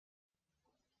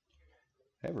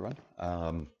Hey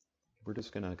everyone. We're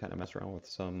just gonna kind of mess around with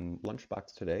some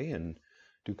lunchbox today and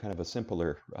do kind of a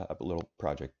simpler little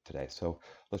project today. So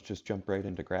let's just jump right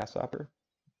into Grasshopper,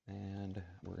 and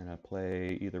we're gonna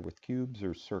play either with cubes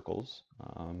or circles.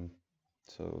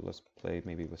 So let's play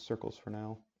maybe with circles for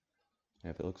now.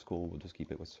 And if it looks cool, we'll just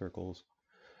keep it with circles.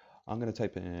 I'm gonna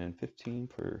type in 15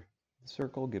 for the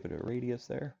circle, give it a radius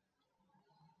there.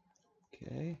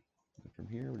 Okay. And from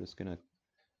here, we're just gonna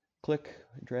click,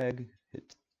 drag,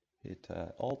 hit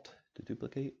Alt to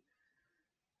duplicate.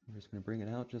 I'm just going to bring it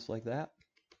out just like that.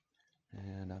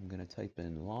 And I'm going to type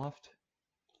in loft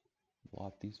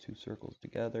these two circles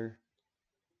together.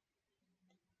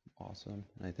 Awesome.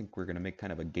 And I think we're going to make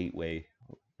kind of a gateway,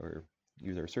 or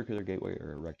either a circular gateway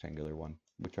or a rectangular one,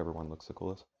 whichever one looks the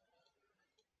coolest.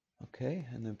 Okay,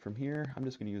 and then from here, I'm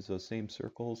just going to use those same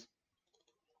circles.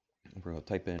 We're going to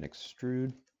type in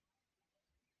extrude.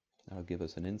 That'll give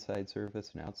us an inside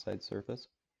surface, an outside surface.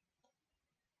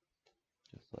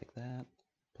 Just like that.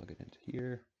 Plug it into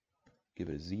here. Give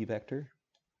it a Z vector.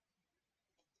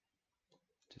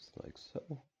 Just like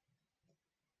so.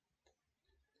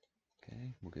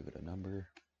 Okay, we'll give it a number.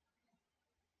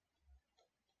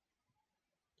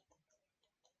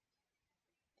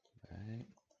 Right.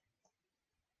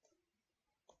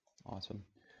 Awesome.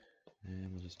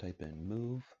 And we'll just type in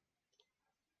move.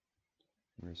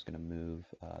 We're just going to move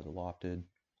the lofted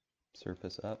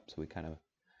surface up, so we kind of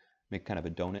make kind of a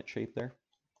donut shape there.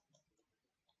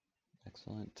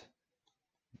 Excellent.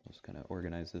 I'll just kind of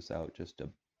organize this out just a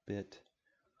bit.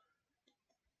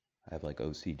 I have like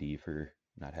OCD for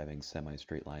not having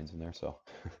semi-straight lines in there, so.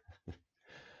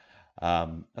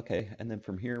 Okay, and then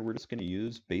from here, we're just going to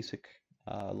use basic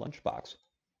lunchbox.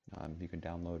 You can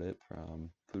download it from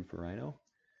Food for Rhino.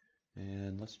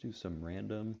 And let's do some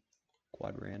random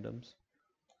quad randoms.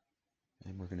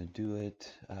 And we're going to do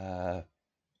it, let's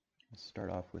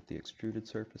start off with the extruded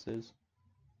surfaces.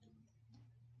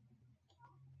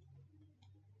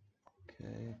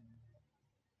 Okay.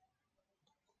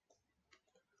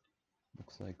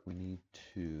 Looks like we need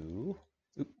to,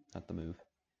 not the move.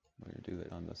 We're going to do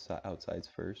it on the outsides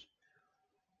first.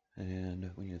 And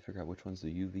we need to figure out which one's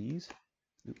the UVs.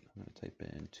 I'm going to type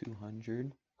in 200,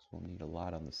 because we'll need a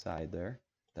lot on the side there.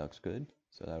 That looks good.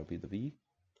 So that'll be the V.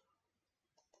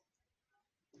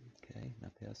 Okay,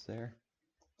 not the S there.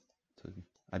 So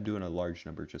I'm doing a large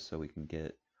number just so we can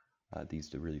get these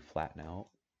to really flatten out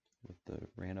with the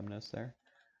randomness there.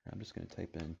 I'm just going to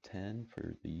type in 10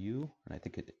 for the U, and I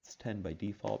think it's 10 by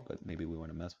default, but maybe we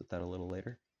want to mess with that a little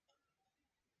later.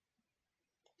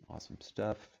 Awesome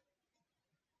stuff.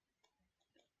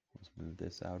 Let's move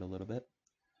this out a little bit.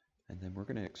 And then we're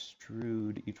going to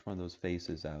extrude each one of those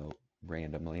faces out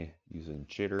randomly using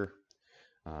jitter.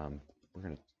 We're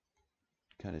going to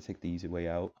kind of take the easy way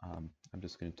out. I'm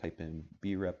just going to type in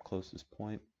B-rep closest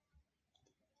point.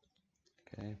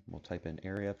 Okay, we'll type in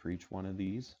area for each one of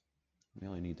these. We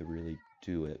only need to really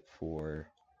do it for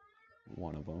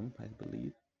one of them, I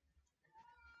believe.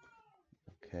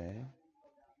 Okay.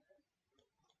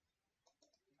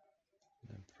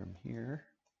 And from here,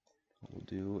 what we'll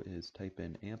do is type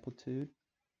in amplitude,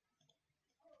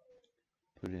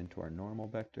 put it into our normal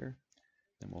vector,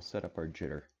 and we'll set up our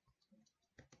jitter.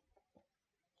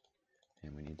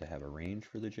 And we need to have a range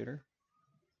for the jitter.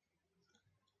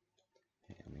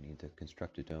 And we need to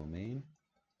construct a domain.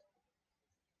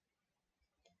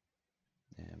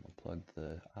 And we'll plug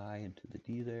the I into the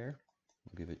D there.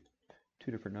 We'll give it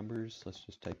two different numbers. Let's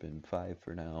just type in 5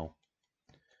 for now.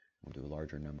 We'll do a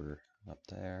larger number up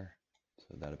there.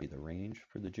 So that'll be the range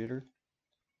for the jitter.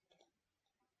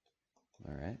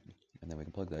 All right, and then we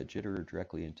can plug that jitter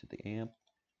directly into the amp.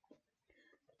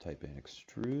 Type in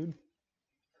extrude.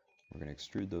 We're going to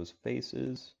extrude those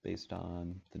faces based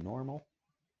on the normal.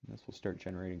 And this will start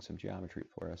generating some geometry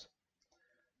for us.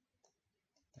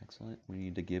 Excellent. We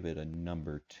need to give it a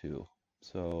number too.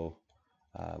 So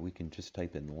we can just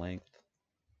type in length,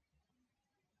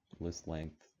 list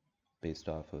length based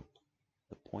off of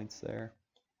the points there.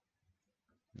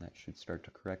 And that should start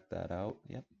to correct that out.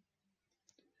 Yep.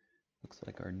 Looks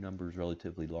like our number is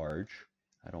relatively large.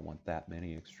 I don't want that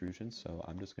many extrusions, so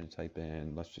I'm just going to type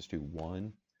in, let's just do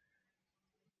 1,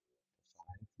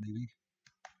 5 maybe.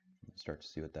 Start to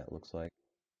see what that looks like.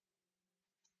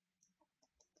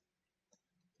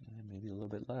 And maybe a little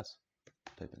bit less.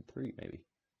 Type in 3 maybe.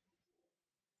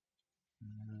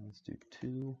 Let's do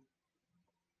 2.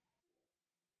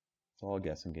 It's all a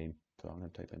guessing game, so I'm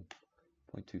going to type in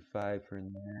 0.25 for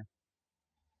in there.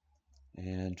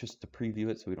 And just to preview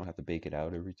it so we don't have to bake it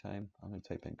out every time, I'm going to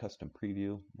type in custom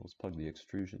preview. We'll just plug the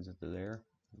extrusions into there.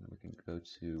 And then we can go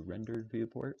to rendered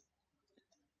viewport.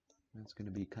 That's going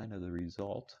to be kind of the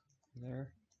result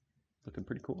there. Looking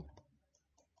pretty cool.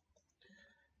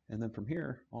 And then from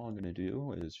here, all I'm going to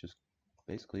do is just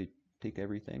basically take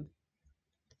everything.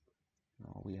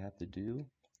 All we have to do,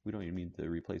 we don't even need to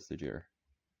replace the jitter.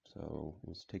 So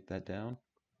let's take that down.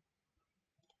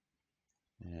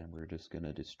 And we're just going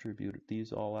to distribute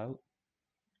these all out.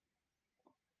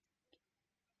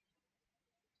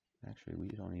 Actually, we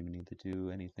don't even need to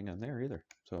do anything on there either.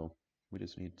 So we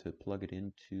just need to plug it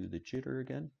into the jitter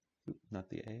again. Oop, not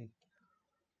the A.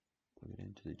 Plug it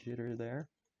into the jitter there.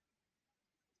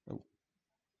 Oh,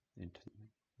 into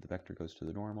the vector goes to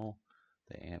the normal.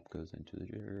 The amp goes into the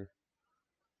jitter.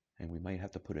 And we might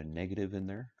have to put a negative in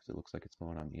there because it looks like it's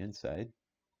going on the inside.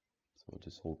 So we'll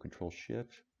just hold Control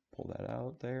Shift, pull that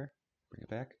out there, bring it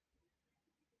back.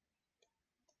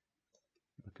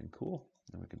 Looking cool.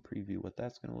 Now we can preview what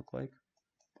that's going to look like.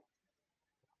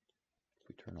 If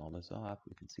we turn all this off,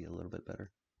 we can see a little bit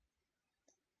better.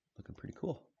 Looking pretty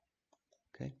cool.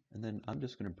 Okay, and then I'm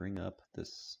just going to bring up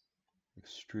this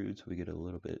extrude so we get a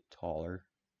little bit taller.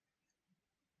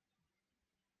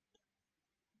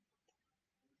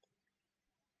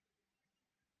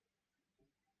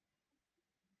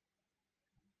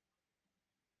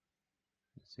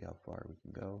 Let's see how far we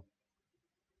can go.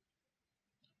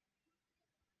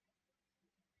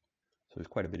 So there's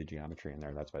quite a bit of geometry in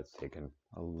there. That's why it's taken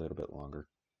a little bit longer.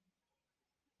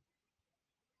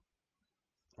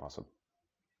 Awesome.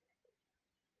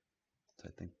 So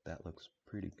I think that looks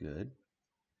pretty good.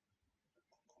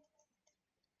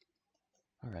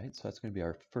 All right, so that's going to be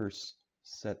our first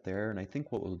set there. And I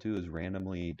think what we'll do is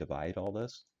randomly divide all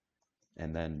this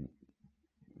and then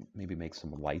maybe make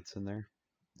some lights in there.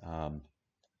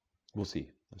 We'll see.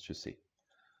 Let's just see.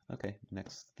 Okay,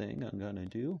 next thing I'm going to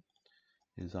do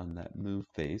is on that move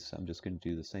face, I'm just going to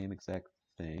do the same exact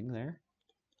thing there.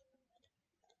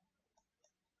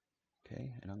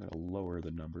 Okay, and I'm going to lower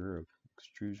the number of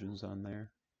extrusions on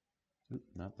there. Oop,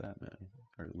 not that many,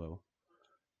 or low.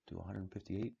 Do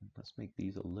 158. Let's make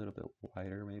these a little bit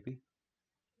wider maybe.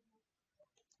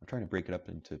 I'm trying to break it up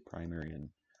into primary and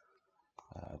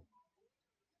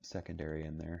secondary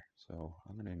in there. So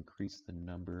I'm going to increase the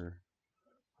number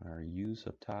on our U's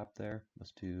up top there.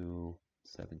 Let's do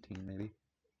 17 maybe,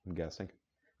 I'm guessing.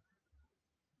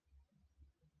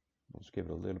 Let's give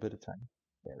it a little bit of time.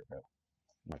 There we go.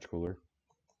 Much cooler.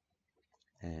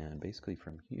 And basically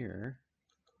from here,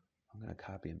 I'm going to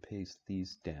copy and paste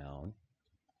these down.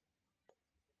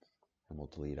 And we'll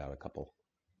delete out a couple.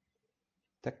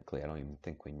 Technically, I don't even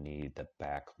think we need the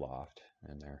back loft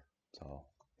in there. So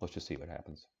let's just see what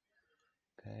happens.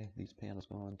 Okay, these panels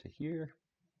go on to here.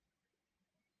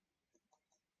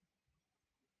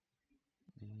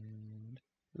 And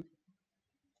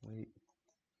wait.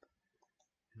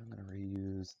 I'm going to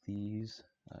reuse these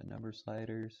number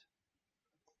sliders.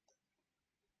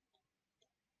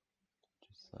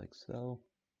 Just like so.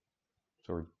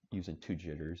 So we're using 2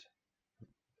 jitters.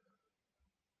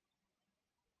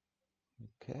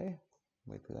 Okay,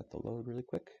 wait for that to load really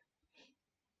quick.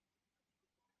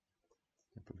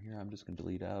 And from here, I'm just going to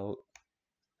delete out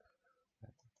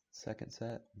that second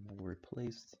set, and we'll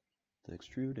replace the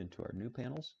extrude into our new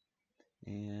panels.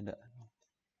 And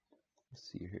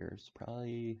let's see here, it's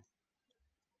probably,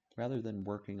 rather than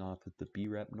working off of the B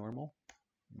rep normal,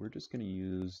 we're just going to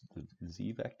use the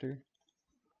Z vector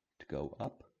to go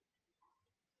up.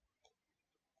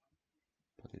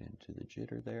 Plug it into the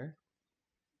jitter there.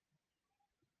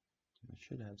 It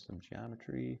should have some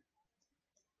geometry.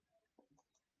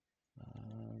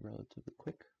 Relatively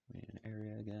quick. We need an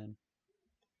area again.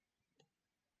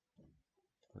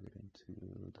 Plug it into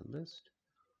the list.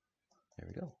 There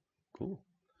we go. Cool.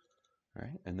 All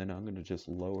right, and then I'm going to just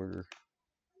lower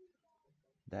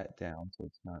that down so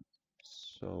it's not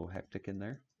so hectic in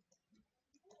there.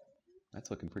 That's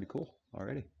looking pretty cool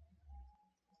already.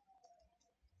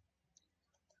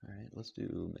 All right, let's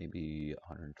do maybe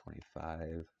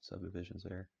 125 subdivisions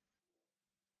there.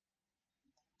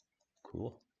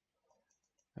 Cool.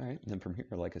 All right, and then from here,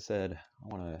 like I said, I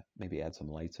want to maybe add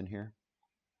some lights in here.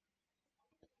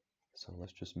 So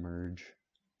let's just merge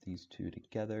these two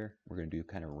together. We're going to do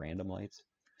kind of random lights.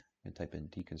 I'm going to type in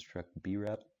deconstruct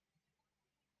brep.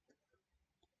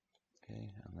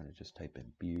 Okay, I'm going to just type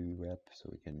in brep so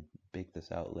we can bake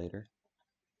this out later.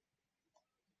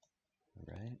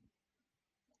 All right.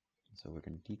 So we're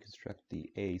going to deconstruct the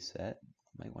A set.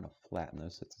 Might want to flatten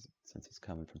this since it's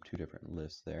coming from 2 different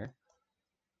lists there.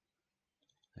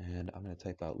 And I'm going to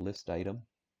type out list item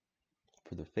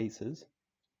for the faces.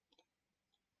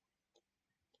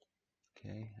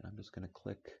 Okay, and I'm just going to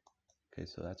click. Okay,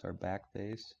 so that's our back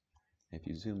face. And if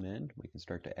you zoom in, we can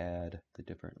start to add the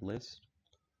different lists.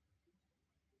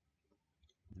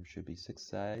 There should be 6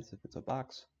 sides if it's a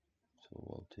box. So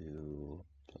we'll do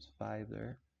 +5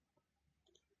 there.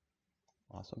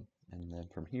 Awesome. And then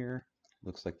from here,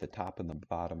 looks like the top and the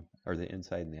bottom, or the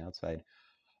inside and the outside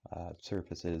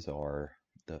surfaces are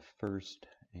the first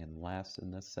and last in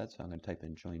this set. So I'm going to type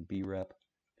in join brep.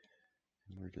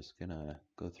 And we're just going to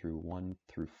go through 1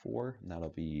 through 4, and that'll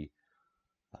be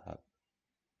the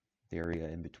area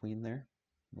in between there.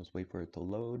 Let's wait for it to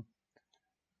load.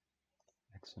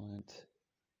 Excellent.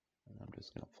 And I'm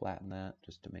just going to flatten that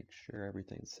just to make sure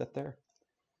everything's set there.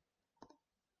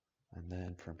 And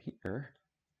then from here,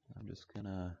 I'm just going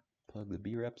to plug the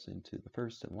breps into the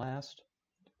first and last.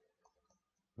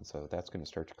 And so that's going to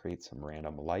start to create some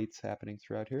random lights happening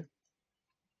throughout here.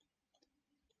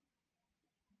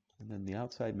 And then the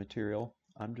outside material,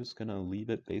 I'm just going to leave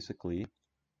it basically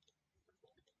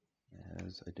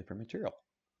as a different material.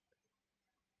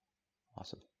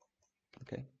 Awesome.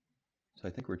 Okay, so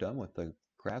I think we're done with the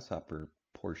grasshopper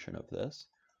portion of this.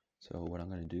 So what I'm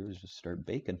going to do is just start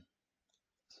baking.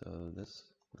 So this,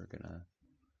 we're going to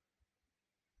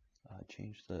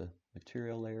change the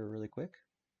material layer really quick.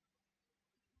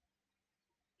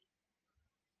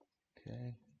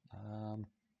 Okay,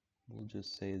 we'll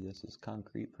just say this is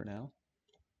concrete for now.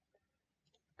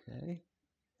 Okay,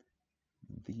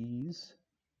 these,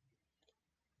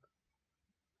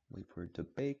 wait for it to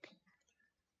bake.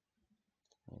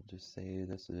 We'll just say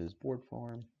this is board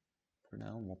form for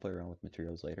now, and we'll play around with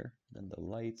materials later. Then the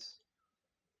lights,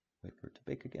 wait for it to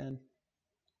bake again.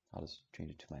 I'll just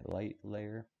change it to my light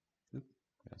layer. Oop,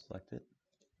 I'm gonna select it.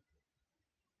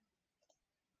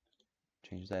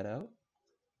 Change that out.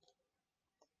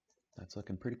 That's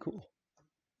looking pretty cool.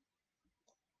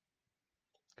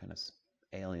 Kind of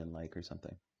alien-like or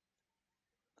something.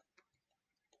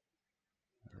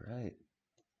 All right.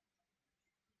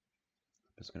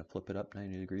 I'm just gonna flip it up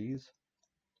 90 degrees.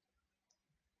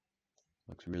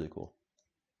 Looks really cool.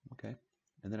 Okay.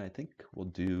 And then I think we'll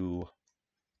do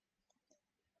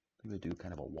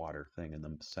kind of a water thing in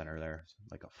the center there,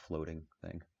 like a floating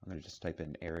thing. I'm going to just type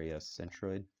in area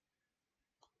centroid.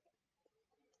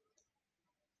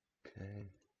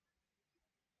 Okay.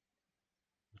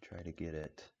 Try to get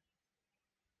it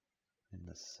in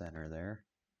the center there.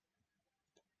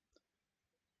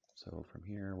 So from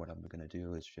here, what I'm going to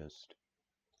do is just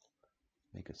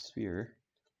make a sphere.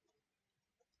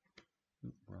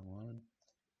 Oop, wrong one.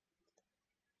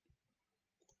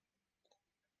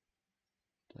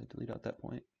 Did I delete out that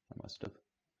point? I must have.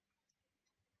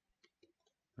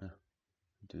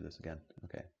 Do this again.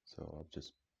 Okay, so I'll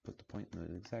just put the point in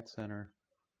the exact center.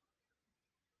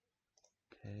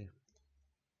 Okay,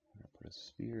 I'm gonna put a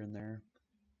sphere in there.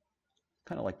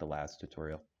 Kind of like the last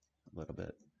tutorial, a little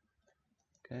bit.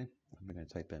 Okay, I'm gonna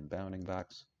type in bounding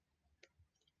box,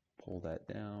 pull that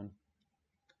down,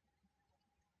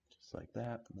 just like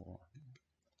that.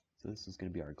 So this is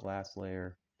gonna be our glass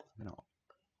layer. I'm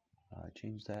gonna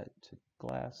change that to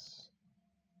glass.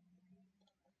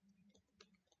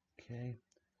 Okay,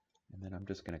 and then I'm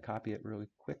just going to copy it really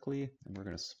quickly, and we're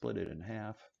going to split it in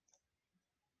half.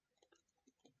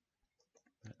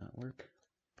 That not work?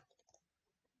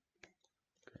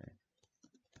 Okay.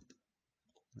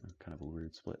 Kind of a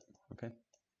weird split. Okay.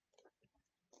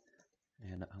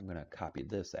 And I'm going to copy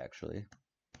this actually.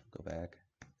 Go back,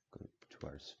 go to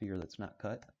our sphere that's not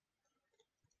cut.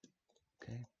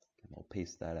 Okay, and we'll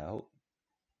paste that out.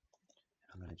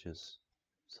 I'm going to just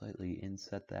slightly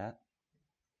inset that.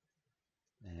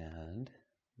 And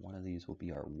one of these will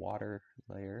be our water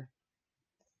layer.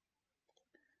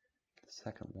 The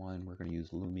second one, we're going to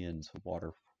use Lumien's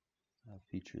water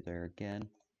feature there again.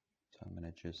 So I'm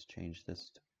going to just change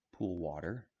this to pool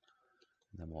water.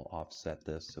 And then we'll offset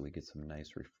this so we get some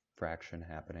nice refraction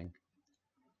happening.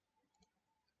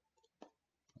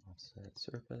 Offset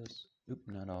surface. Oop,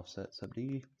 not offset sub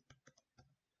D.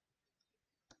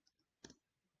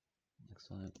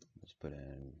 Excellent. Let's put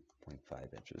in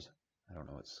 0.5 inches. I don't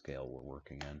know what scale we're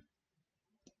working in.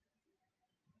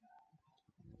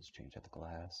 Let's change out the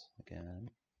glass again.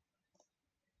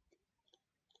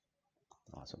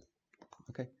 Awesome.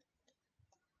 Okay.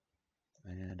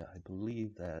 And I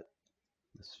believe that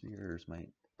the spheres might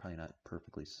probably not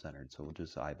perfectly centered, so we'll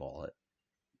just eyeball it.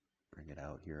 Bring it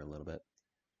out here a little bit.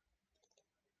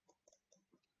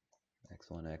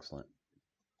 Excellent, excellent.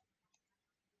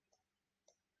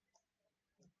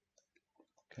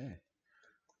 Okay.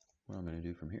 What I'm going to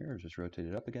do from here is just rotate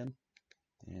it up again,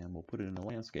 and we'll put it in the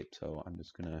landscape. So I'm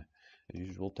just going to, as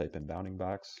usual, type in bounding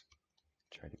box,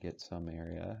 try to get some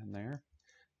area in there.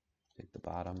 Take the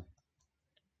bottom,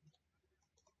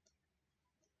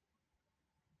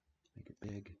 make it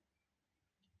big,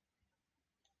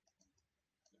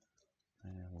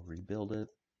 and we'll We'll rebuild it.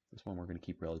 This one we're going to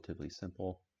keep relatively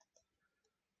simple.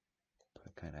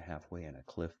 Put kind of halfway in a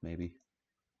cliff maybe.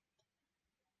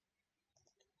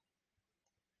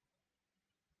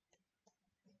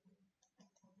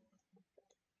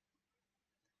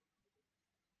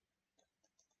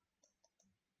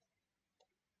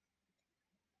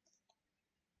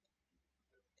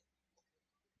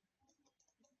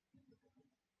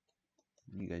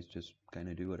 You guys just kind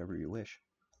of do whatever you wish.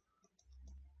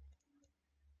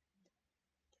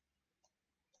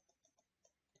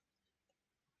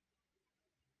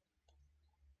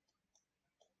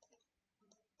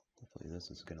 Hopefully this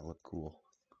is going to look cool.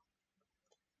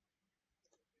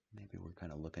 Maybe we're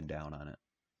kind of looking down on it.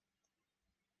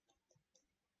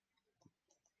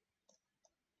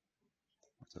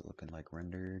 What's it looking like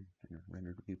rendered in a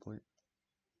rendered viewport?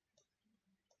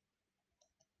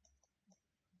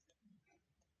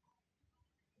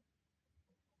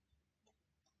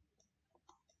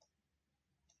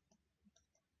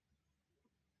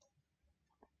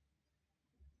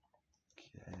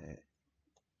 Okay.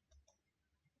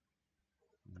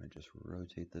 I'm going to just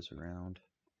rotate this around.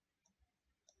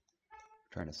 I'm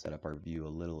trying to set up our view a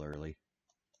little early.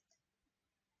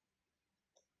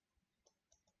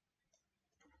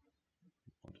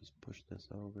 I'll just push this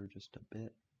over just a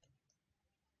bit.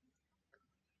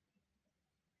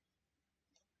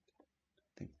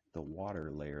 I think the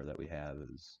water layer that we have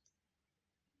is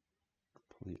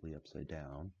completely upside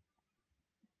down.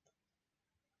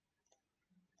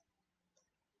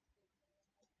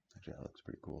 Actually, that looks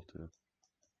pretty cool too.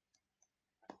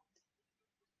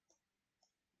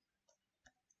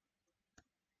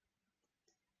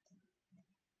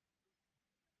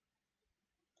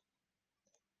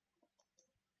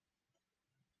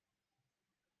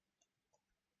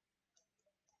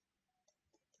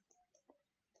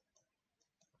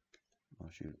 Oh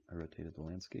shoot, I rotated the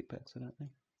landscape accidentally.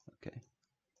 Okay.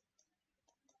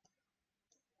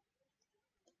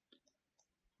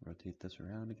 Rotate this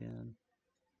around again.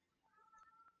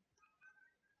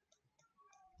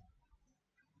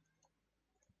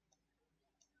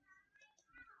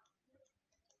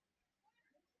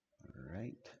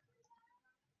 Alright.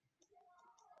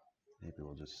 Maybe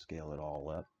we'll just scale it all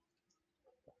up.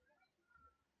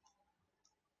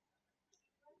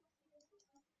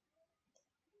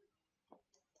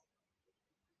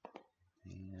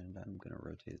 And I'm going to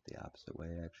rotate it the opposite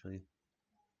way actually.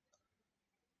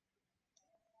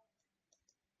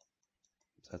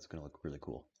 So that's going to look really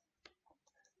cool.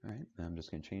 Alright, I'm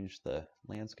just going to change the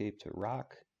landscape to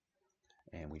rock,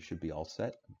 and we should be all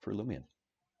set for Lumion.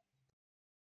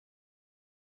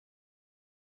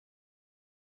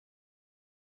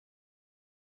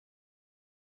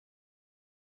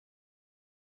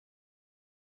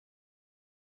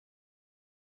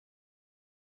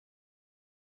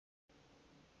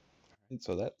 Alright,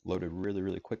 so that loaded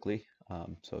really quickly.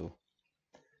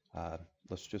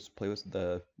 Let's just play with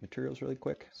the materials really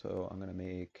quick. So I'm going to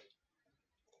make,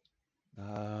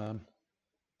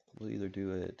 we'll either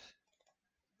do it,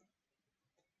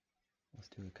 let's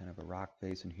do a kind of a rock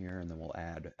base in here, and then we'll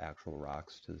add actual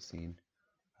rocks to the scene.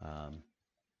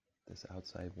 This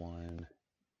outside one,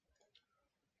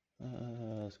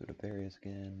 let's go to various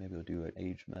again. Maybe we'll do an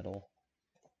aged metal.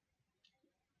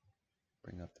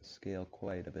 Bring up the scale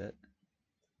quite a bit.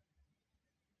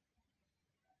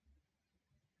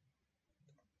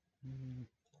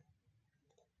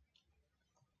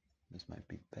 This might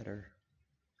be better.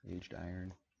 Aged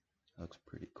iron. That looks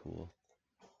pretty cool.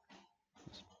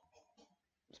 Let's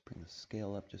bring the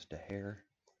scale up just a hair.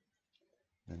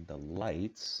 Then the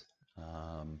lights.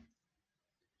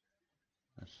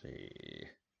 Let's see.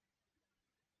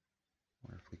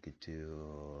 What if we could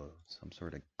do some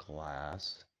sort of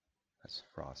glass that's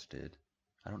frosted?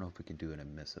 I don't know if we can do an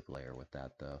emissive layer with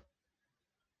that though.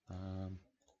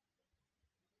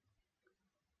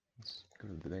 Let's go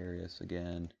to the various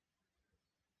again.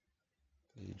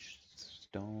 Aged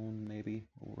stone maybe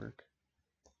will work.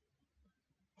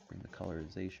 Bring the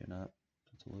colorization up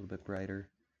so it's a little bit brighter.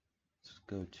 Let's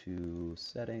go to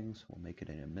settings. We'll make it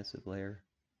an emissive layer.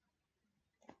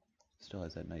 Still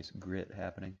has that nice grit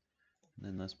happening. And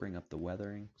then let's bring up the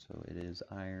weathering. So it is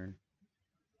iron.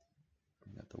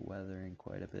 Bring up the weathering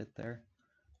quite a bit there.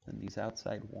 Then these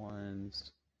outside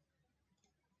ones,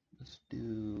 let's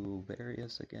do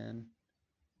various again.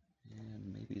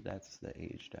 And maybe that's the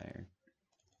aged iron.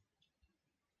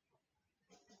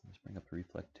 Let's bring up the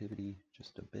reflectivity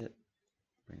just a bit.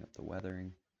 Bring up the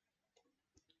weathering.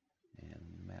 And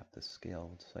map the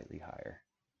scale slightly higher.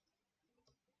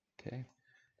 Okay.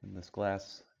 And this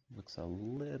glass looks a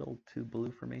little too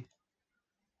blue for me.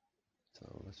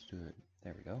 So let's do it.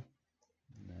 There we go.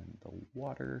 And then the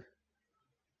water.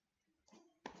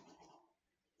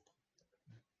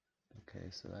 Okay,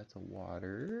 so that's a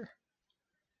water.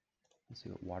 Let's see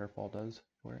what waterfall does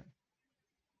for it.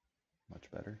 Much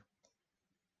better.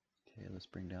 Okay, let's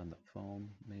bring down the foam,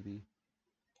 maybe.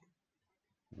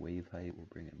 Wave height, we'll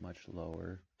bring it much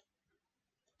lower.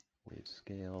 Wave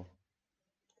scale.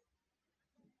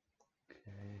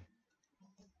 Okay.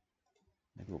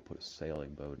 Maybe we'll put a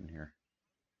sailing boat in here.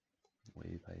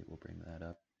 Wave height, we'll bring that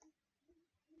up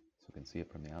so we can see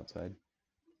it from the outside.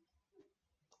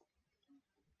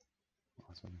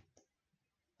 Awesome.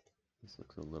 This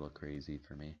looks a little crazy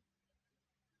for me.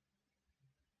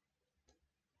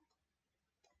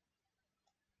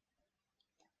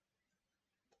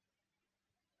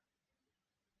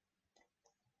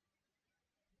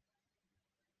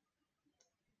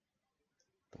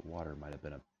 The water might have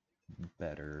been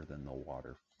better than the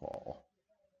waterfall.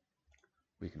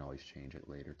 We can always change it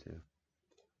later too.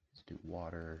 Let's do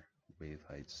water, wave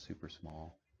height super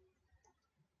small.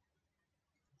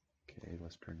 Okay,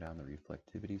 let's turn down the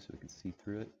reflectivity so we can see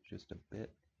through it just a bit.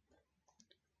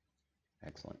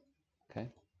 Excellent. Okay,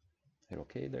 hit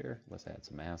OK there. Let's add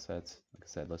some assets. Like I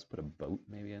said, let's put a boat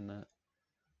maybe in that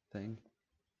thing.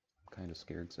 I'm kind of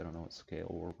scared because I don't know what scale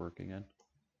we're working in.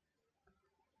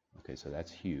 Okay, so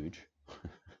that's huge.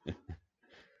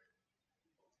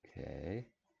 Okay.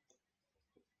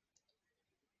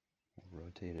 We'll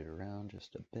rotate it around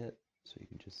just a bit so you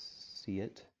can just see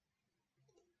it.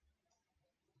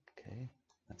 Okay,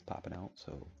 that's popping out,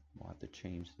 so we'll have to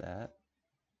change that.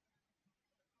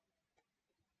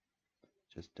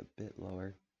 Just a bit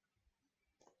lower.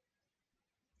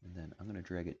 And then I'm going to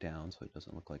drag it down so it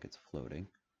doesn't look like it's floating.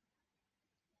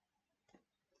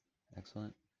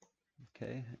 Excellent.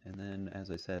 Okay, and then as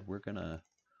I said, we're going to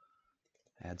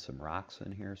add some rocks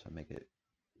in here, so make it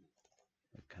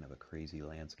like kind of a crazy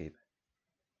landscape.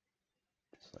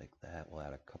 Just like that. We'll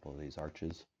add a couple of these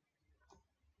arches.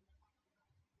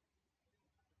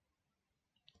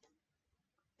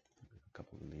 A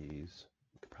couple of these.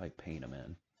 We could probably paint them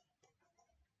in.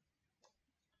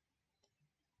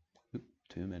 Oop,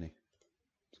 too many.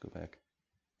 Let's go back.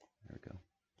 There we go.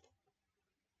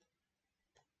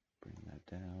 Bring that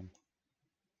down.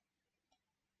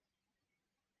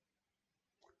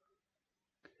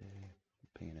 Okay,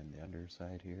 paint in the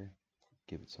underside here.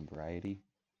 Give it some variety.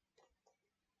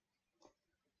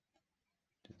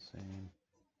 Do the same.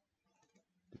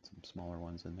 Get some smaller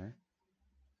ones in there.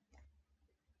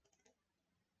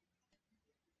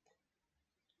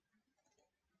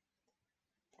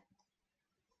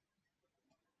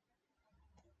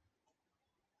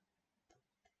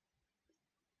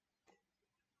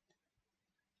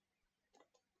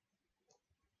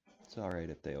 It's alright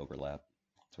if they overlap.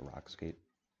 It's a rockscape.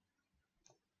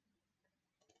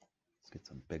 Let's get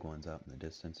some big ones out in the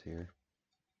distance here.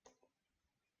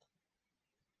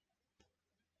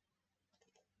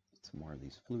 Some more of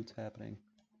these flutes happening.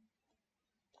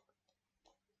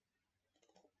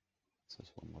 What's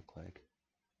this one look like?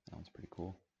 That one's pretty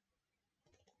cool.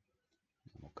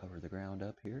 And we'll cover the ground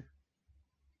up here.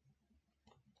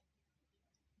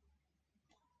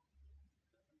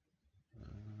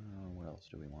 What else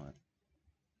do we want?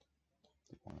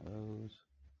 One of those.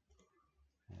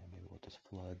 And maybe we'll just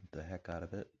flood the heck out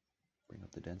of it. Bring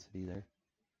up the density there.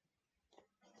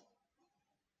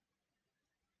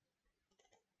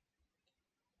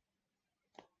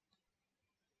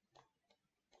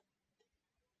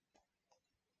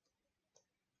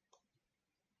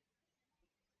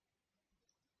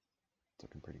 It's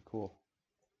looking pretty cool.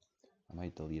 I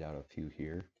might delete out a few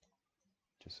here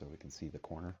just so we can see the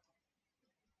corner.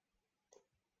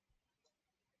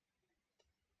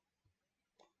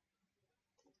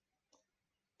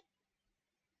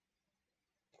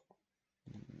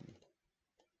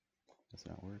 That's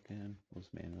not working. We'll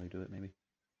just manually do it maybe.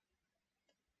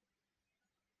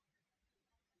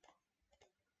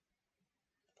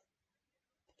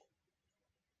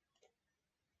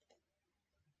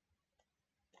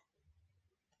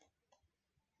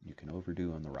 You can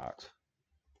overdo on the rocks.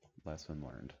 Lesson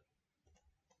learned.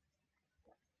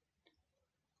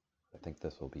 I think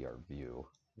this will be our view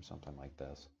or something like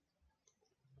this.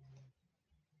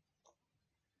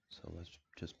 So let's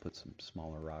just put some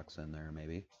smaller rocks in there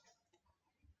maybe.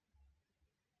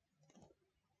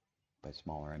 By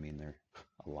smaller I mean they're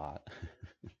a lot.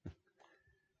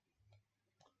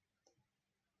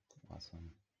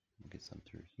 Awesome. We'll get some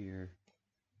through here.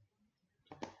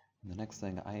 And the next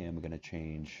thing I am going to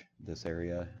change this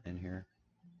area in here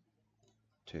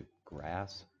to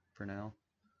grass for now,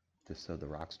 just so the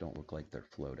rocks don't look like they're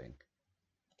floating.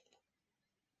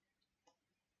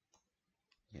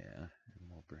 Yeah, and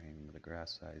we'll bring the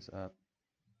grass size up.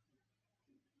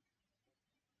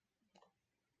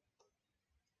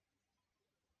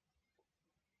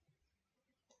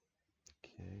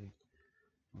 Okay,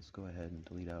 let's go ahead and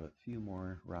delete out a few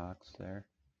more rocks there.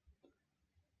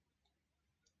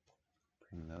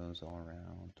 Bring those all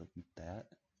around, delete that.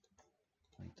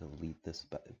 I might delete this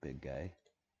big guy.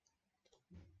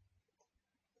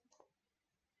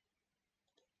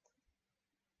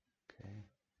 Okay,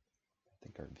 I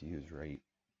think our view is right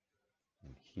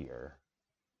in here.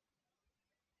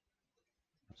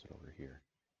 What's it over here?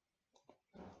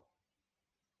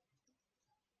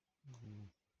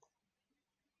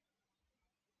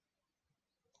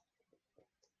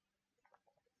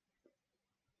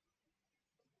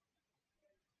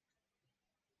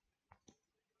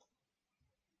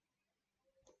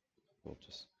 We'll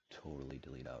just totally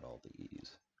delete out all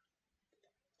these.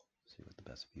 See what the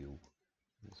best view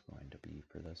is going to be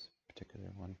for this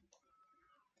particular one.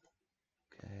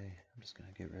 Okay, I'm just going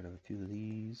to get rid of a few of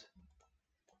these.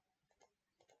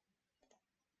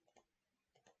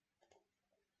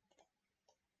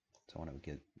 So I want to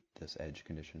get this edge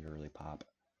condition to really pop.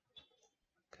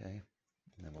 Okay,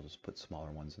 and then we'll just put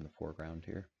smaller ones in the foreground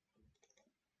here.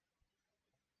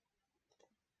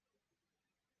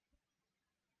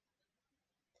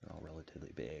 They're all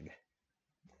relatively big.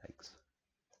 Yikes.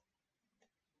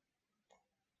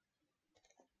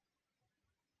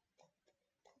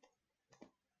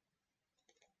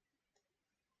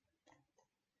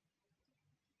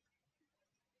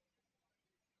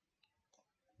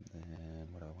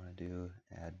 And what I want to do,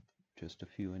 add just a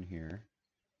few in here.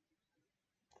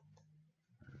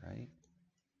 Alright,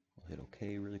 we'll hit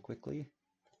OK really quickly.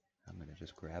 I'm going to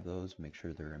just grab those, make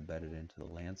sure they're embedded into the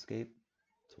landscape.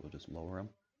 So we'll just lower them.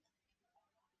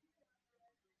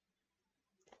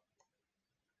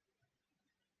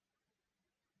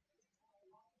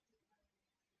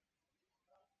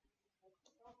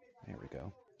 There we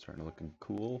go. Starting to looking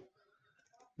cool.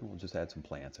 And we'll just add some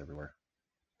plants everywhere.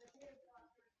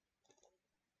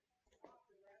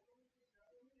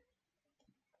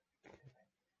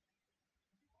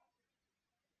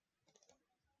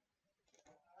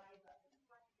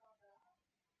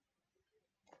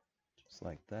 Just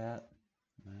like that.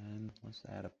 And let's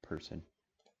add a person.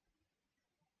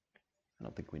 I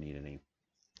don't think we need any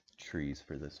trees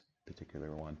for this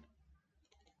particular one.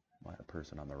 We'll add a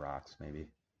person on the rocks maybe.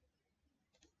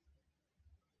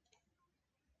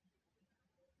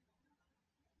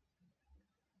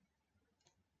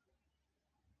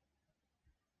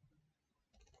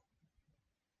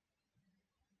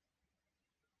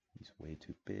 He's way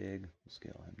too big. We'll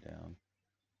scale him down.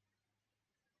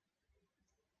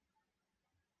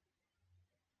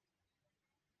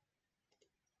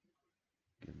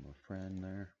 Give him a friend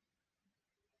there.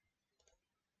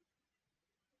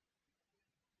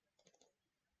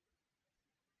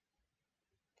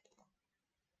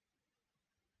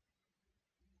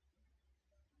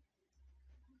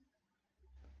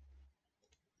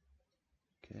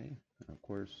 Okay, and of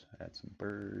course add some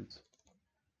birds.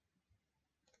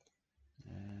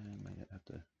 And might have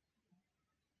to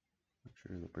make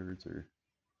sure the birds are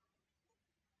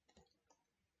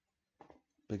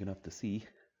big enough to see.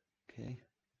 Okay,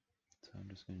 so I'm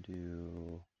just going to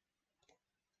do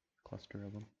a cluster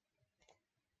of them.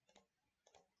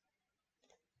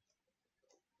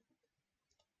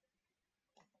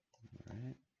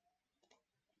 Alright,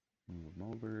 move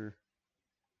them over.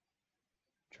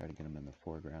 Try to get them in the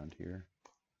foreground here.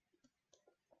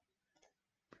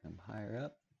 Bring them higher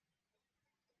up.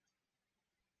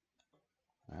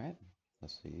 Alright,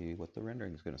 let's see what the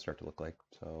rendering is going to start to look like.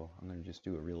 So I'm going to just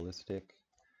do a realistic.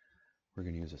 We're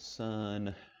going to use a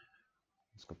sun.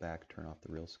 Let's go back, turn off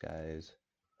the real skies.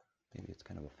 Maybe it's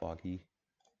kind of a foggy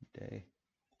day.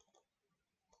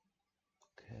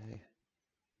 Okay.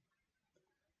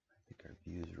 I think our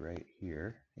view is right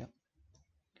here. Yep.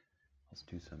 Let's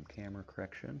do some camera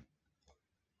correction.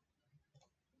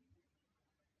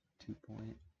 2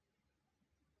 point.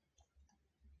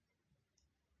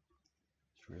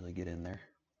 Let's really get in there.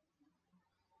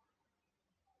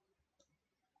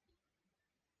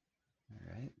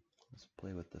 All right. Let's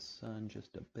play with the sun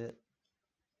just a bit.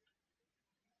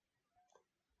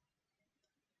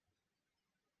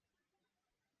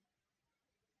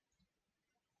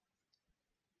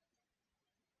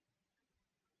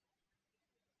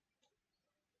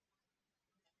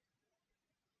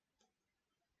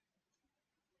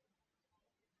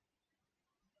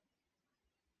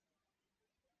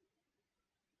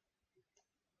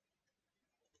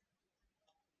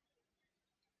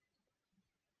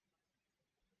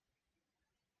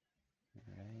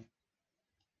 All right.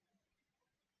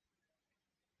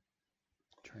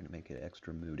 trying to make it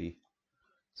extra moody.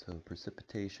 So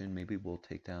precipitation, maybe we'll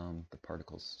take down the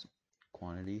particles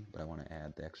quantity, but I want to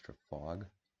add the extra fog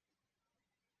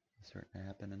starting to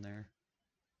happen in there.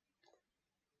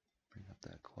 Bring up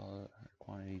that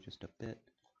quantity just a bit.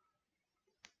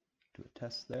 Do a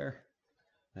test there.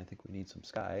 And I think we need some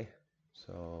sky.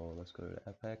 So let's go to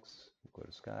FX, we'll go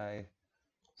to sky,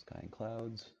 sky and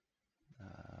clouds,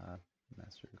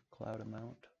 master cloud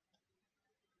amount,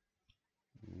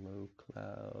 low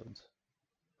clouds,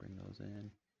 bring those in.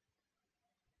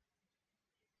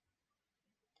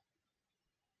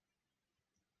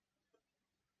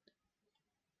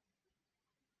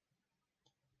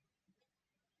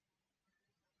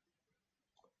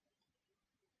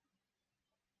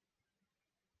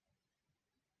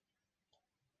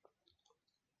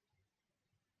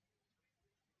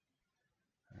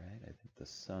 Alright, I think the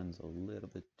sun's a little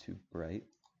bit too bright.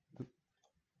 Oop.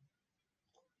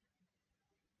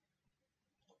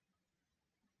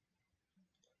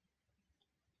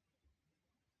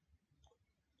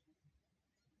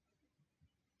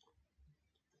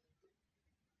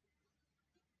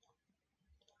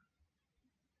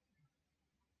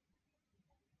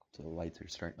 So the lights are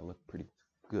starting to look pretty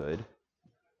good.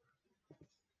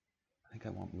 I think I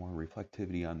want more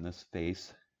reflectivity on this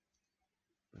face,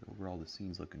 but overall the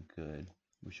scene's looking good.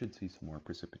 We should see some more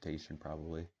precipitation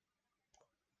probably.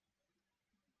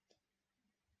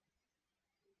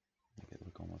 Make it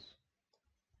look almost,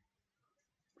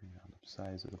 bring down the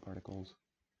size of the particles.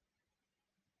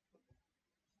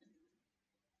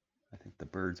 I think the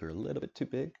birds are a little bit too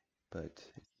big, but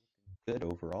it's good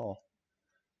overall.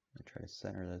 I'm gonna try to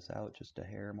center this out just a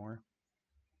hair more.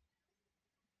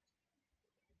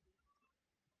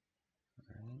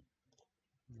 Alright,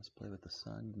 let's play with the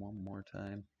sun one more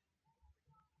time.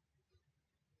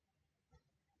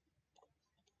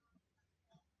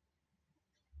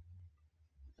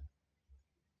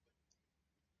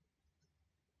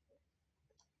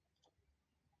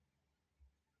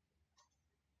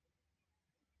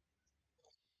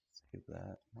 Save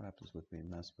that. What happens if we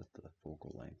mess with the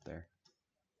focal length there?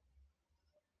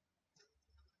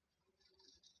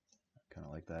 I kind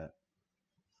of like that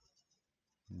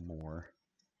more.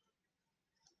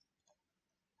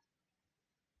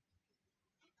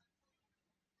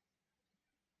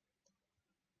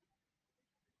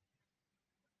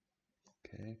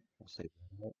 Okay, we'll save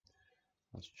that.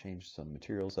 Let's change some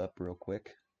materials up real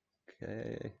quick.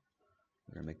 Okay,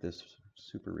 we're gonna make this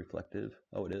super reflective.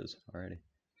 Oh, it is already.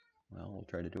 Well, we'll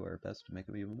try to do our best to make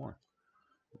them even more.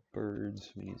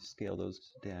 Birds, we need to scale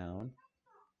those down.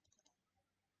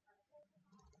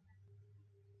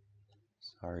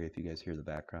 Sorry if you guys hear the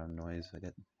background noise.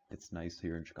 It's nice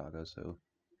here in Chicago, so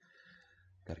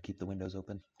got to keep the windows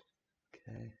open.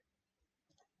 Okay.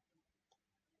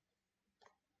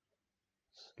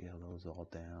 Scale those all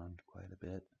down quite a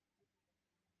bit.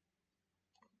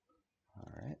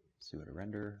 All right, see what a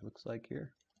render looks like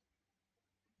here.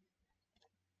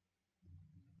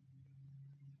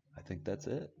 I think that's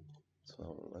it.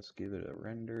 So let's give it a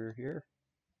render here.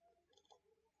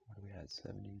 What do we have?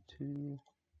 72.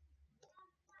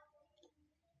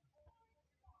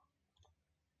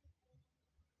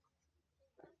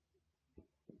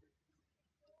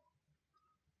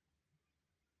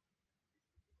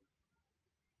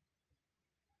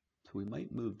 So we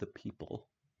might move the people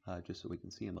just so we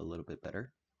can see them a little bit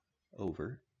better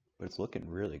over, but it's looking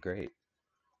really great.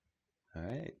 All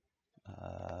right,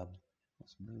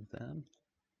 let's move them.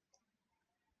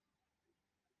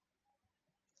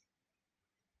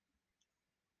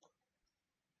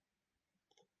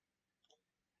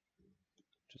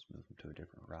 Just move them to a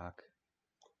different rock.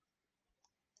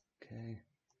 Okay,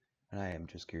 and I am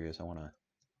just curious, I want to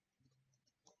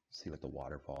see what the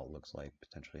waterfall looks like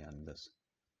potentially on this.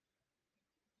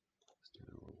 Let's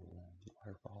do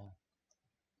waterfall.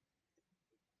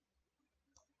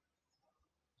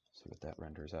 See what that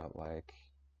renders out like.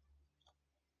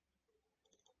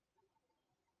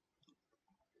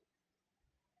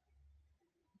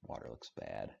 Water looks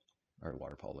bad, or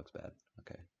waterfall looks bad.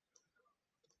 Okay,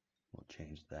 we'll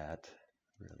change that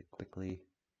really quickly.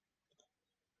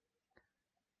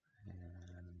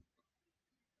 And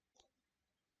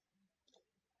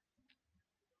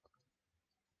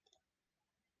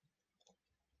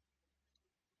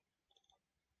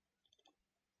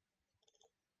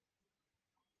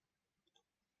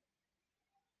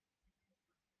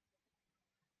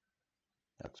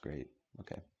that's great.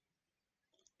 Okay,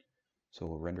 so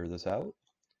we'll render this out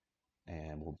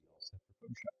and we'll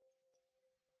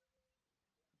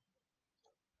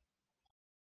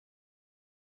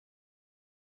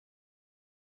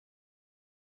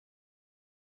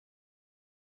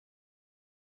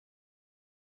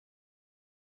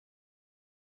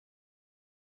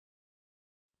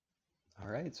All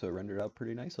right, so it rendered out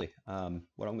pretty nicely.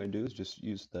 What I'm going to do is just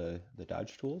use the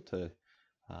dodge tool to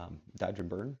dodge and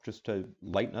burn, just to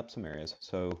lighten up some areas.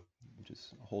 So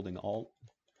just holding Alt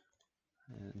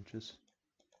and just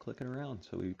clicking around.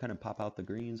 So we kind of pop out the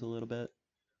greens a little bit,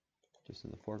 just in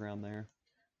the foreground there.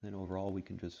 Then overall we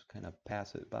can just kind of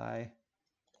pass it by,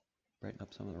 brighten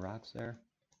up some of the rocks there.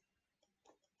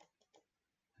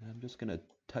 And I'm just going to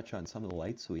touch on some of the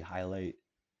lights so we highlight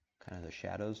kind of the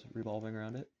shadows revolving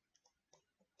around it.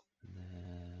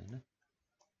 And then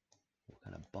we'll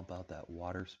kind of bump out that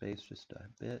water space just a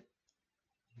bit.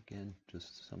 Again,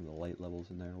 just some of the light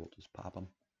levels in there, we'll just pop them.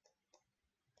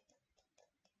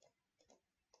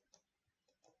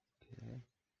 Okay,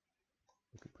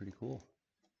 looking pretty cool.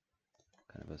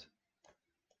 Kind of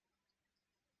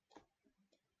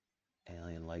a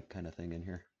alien-like kind of thing in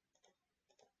here.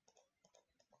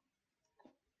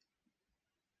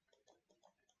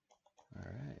 All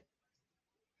right.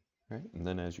 All right, and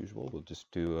then as usual, we'll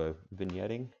just do a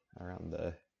vignetting around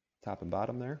the top and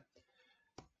bottom there.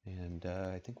 And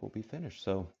I think we'll be finished.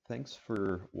 So thanks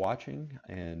for watching,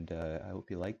 and I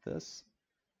hope you like this.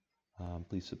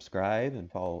 Please subscribe and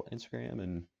follow Instagram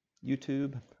and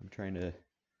YouTube. I'm trying to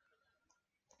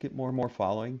get more and more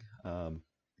following.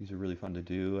 These are really fun to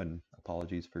do, and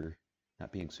apologies for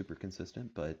not being super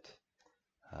consistent, but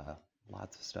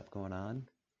lots of stuff going on,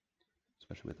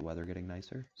 especially with the weather getting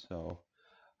nicer. So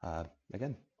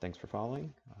again, thanks for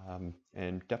following,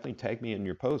 and definitely tag me in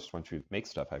your posts once you make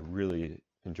stuff. I really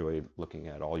enjoy looking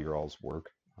at all your all's work,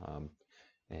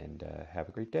 and have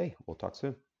a great day. We'll talk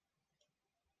soon.